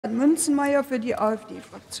Münzenmaier für die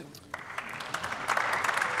AfD-Fraktion.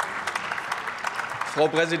 Frau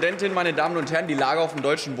Präsidentin, meine Damen und Herren! Die Lage auf dem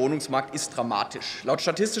deutschen Wohnungsmarkt ist dramatisch. Laut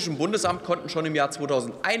Statistischem Bundesamt konnten schon im Jahr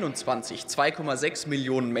 2021 2,6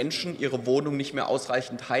 Millionen Menschen ihre Wohnung nicht mehr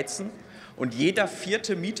ausreichend heizen, und jeder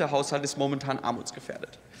vierte Mieterhaushalt ist momentan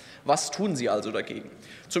armutsgefährdet. Was tun Sie also dagegen?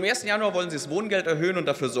 Zum 1. Januar wollen Sie das Wohngeld erhöhen und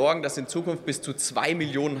dafür sorgen, dass in Zukunft bis zu 2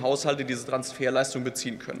 Millionen Haushalte diese Transferleistung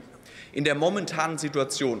beziehen können. In der momentanen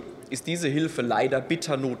Situation ist diese Hilfe leider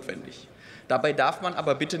bitter notwendig. Dabei darf man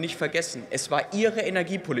aber bitte nicht vergessen, es war Ihre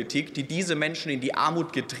Energiepolitik, die diese Menschen in die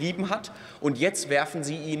Armut getrieben hat, und jetzt werfen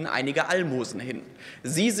Sie ihnen einige Almosen hin.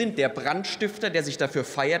 Sie sind der Brandstifter, der sich dafür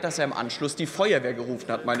feiert, dass er im Anschluss die Feuerwehr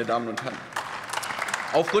gerufen hat, meine Damen und Herren.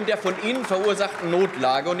 Aufgrund der von Ihnen verursachten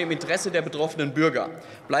Notlage und im Interesse der betroffenen Bürger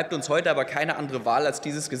bleibt uns heute aber keine andere Wahl, als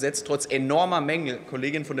dieses Gesetz trotz enormer Mängel, die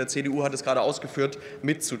Kollegin von der CDU hat es gerade ausgeführt,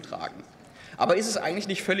 mitzutragen. Aber ist es eigentlich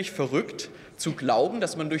nicht völlig verrückt, zu glauben,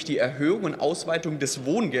 dass man durch die Erhöhung und Ausweitung des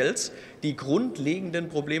Wohngelds die grundlegenden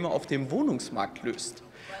Probleme auf dem Wohnungsmarkt löst?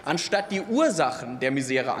 Anstatt die Ursachen der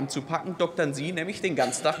Misere anzupacken, doktern Sie nämlich den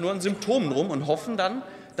ganzen Tag nur an Symptomen rum und hoffen dann,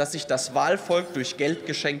 dass sich das Wahlvolk durch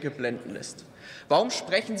Geldgeschenke blenden lässt. Warum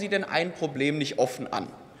sprechen Sie denn ein Problem nicht offen an?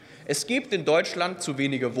 Es gibt in Deutschland zu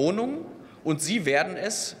wenige Wohnungen, und Sie werden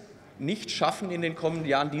es nicht schaffen, in den kommenden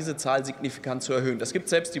Jahren diese Zahl signifikant zu erhöhen. Das gibt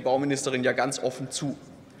selbst die Bauministerin ja ganz offen zu.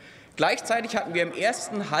 Gleichzeitig hatten wir im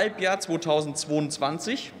ersten Halbjahr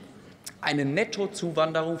 2022 eine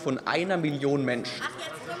Nettozuwanderung von 1 Million Menschen.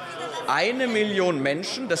 1 Million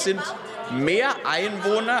Menschen, das sind mehr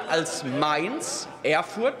Einwohner als Mainz,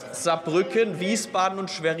 Erfurt, Saarbrücken, Wiesbaden und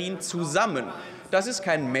Schwerin zusammen. Das ist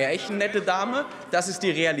kein Märchen, nette Dame, das ist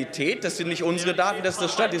die Realität, das sind nicht unsere Daten, das ist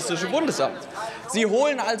das Statistische Bundesamt. Sie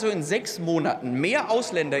holen also in 6 Monaten mehr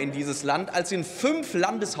Ausländer in dieses Land, als in 5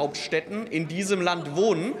 Landeshauptstädten in diesem Land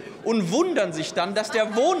wohnen, und wundern sich dann, dass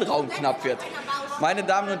der Wohnraum knapp wird. Meine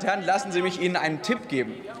Damen und Herren, lassen Sie mich Ihnen einen Tipp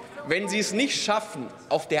geben. Wenn Sie es nicht schaffen,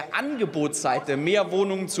 auf der Angebotsseite mehr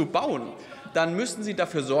Wohnungen zu bauen, dann müssen Sie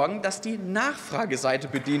dafür sorgen, dass die Nachfrageseite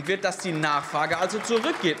bedient wird, dass die Nachfrage also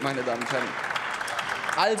zurückgeht, meine Damen und Herren.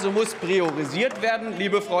 Also muss priorisiert werden,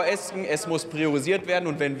 liebe Frau Esken, es muss priorisiert werden.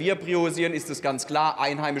 Und wenn wir priorisieren, ist es ganz klar,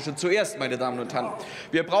 Einheimische zuerst, meine Damen und Herren.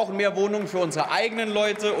 Wir brauchen mehr Wohnungen für unsere eigenen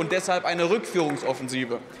Leute und deshalb eine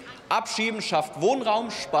Rückführungsoffensive. Abschieben schafft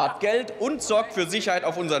Wohnraum, spart Geld und sorgt für Sicherheit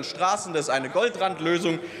auf unseren Straßen. Das ist eine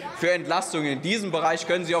Goldrandlösung. Für Entlastungen in diesem Bereich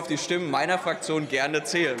können Sie auf die Stimmen meiner Fraktion gerne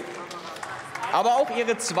zählen. Aber auch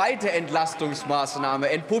Ihre zweite Entlastungsmaßnahme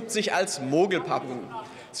entpuppt sich als Mogelpackung.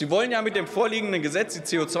 Sie wollen ja mit dem vorliegenden Gesetz die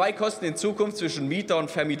CO2-Kosten in Zukunft zwischen Mieter und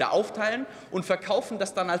Vermieter aufteilen und verkaufen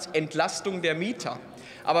das dann als Entlastung der Mieter.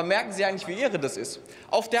 Aber merken Sie eigentlich, wie irre das ist?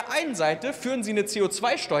 Auf der einen Seite führen Sie eine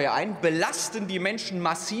CO2-Steuer ein, belasten die Menschen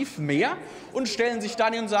massiv mehr und stellen sich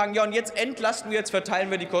dann hin und sagen, ja, und jetzt entlasten wir, jetzt verteilen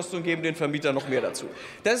wir die Kosten und geben den Vermietern noch mehr dazu.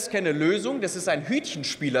 Das ist keine Lösung, das ist ein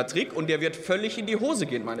Hütchenspielertrick, und der wird völlig in die Hose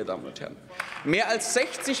gehen, meine Damen und Herren. Mehr als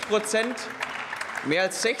 60%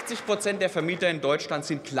 der Vermieter in Deutschland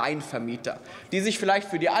sind Kleinvermieter, die sich vielleicht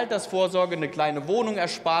für die Altersvorsorge eine kleine Wohnung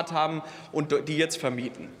erspart haben und die jetzt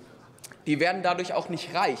vermieten. Die werden dadurch auch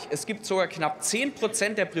nicht reich. Es gibt sogar knapp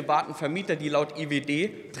 10% der privaten Vermieter, die laut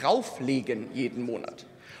IWD drauflegen jeden Monat.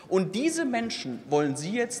 Und diese Menschen wollen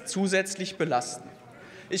Sie jetzt zusätzlich belasten.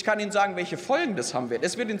 Ich kann Ihnen sagen, welche Folgen das haben wird.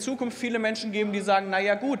 Es wird in Zukunft viele Menschen geben, die sagen, na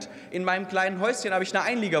ja gut, in meinem kleinen Häuschen habe ich eine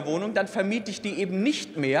Einliegerwohnung, dann vermiete ich die eben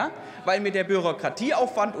nicht mehr, weil mir der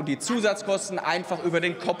Bürokratieaufwand und die Zusatzkosten einfach über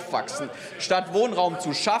den Kopf wachsen. Statt Wohnraum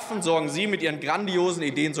zu schaffen, sorgen Sie mit Ihren grandiosen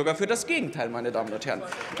Ideen sogar für das Gegenteil, meine Damen und Herren.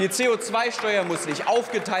 Die CO2-Steuer muss nicht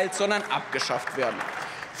aufgeteilt, sondern abgeschafft werden.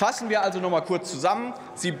 Fassen wir also noch mal kurz zusammen.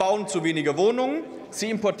 Sie bauen zu wenige Wohnungen, Sie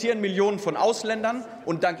importieren Millionen von Ausländern,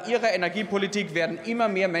 und dank Ihrer Energiepolitik werden immer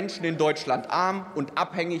mehr Menschen in Deutschland arm und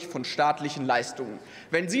abhängig von staatlichen Leistungen.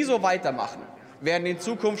 Wenn Sie so weitermachen, werden in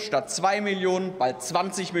Zukunft statt 2 Millionen bald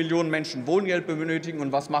 20 Millionen Menschen Wohngeld benötigen.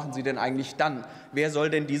 Und was machen Sie denn eigentlich dann? Wer soll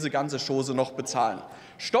denn diese ganze Chose noch bezahlen?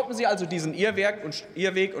 Stoppen Sie also diesen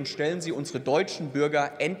Irrweg und stellen Sie unsere deutschen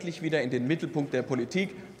Bürger endlich wieder in den Mittelpunkt der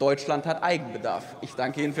Politik. Deutschland hat Eigenbedarf. Ich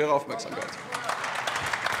danke Ihnen für Ihre Aufmerksamkeit.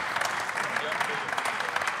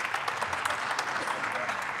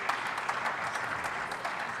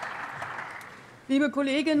 Liebe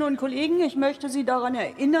Kolleginnen und Kollegen, ich möchte Sie daran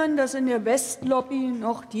erinnern, dass in der Westlobby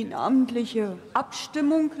noch die namentliche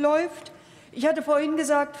Abstimmung läuft. Ich hatte vorhin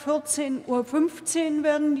gesagt, 14:15 Uhr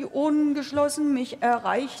werden die Urnen geschlossen. Mich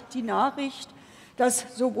erreicht die Nachricht, dass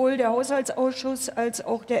sowohl der Haushaltsausschuss als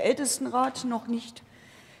auch der Ältestenrat noch nicht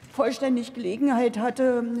vollständig Gelegenheit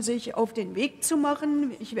hatte, sich auf den Weg zu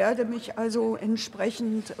machen. Ich werde mich also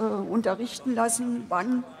entsprechend unterrichten lassen,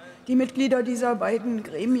 wann die Mitglieder dieser beiden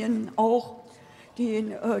Gremien auch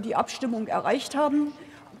die Abstimmung erreicht haben.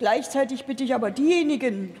 Gleichzeitig bitte ich aber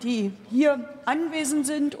diejenigen, die hier anwesend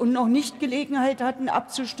sind und noch nicht Gelegenheit hatten,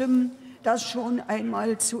 abzustimmen, das schon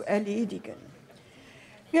einmal zu erledigen.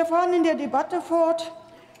 Wir fahren in der Debatte fort.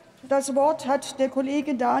 Das Wort hat der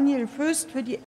Kollege Daniel Föst für die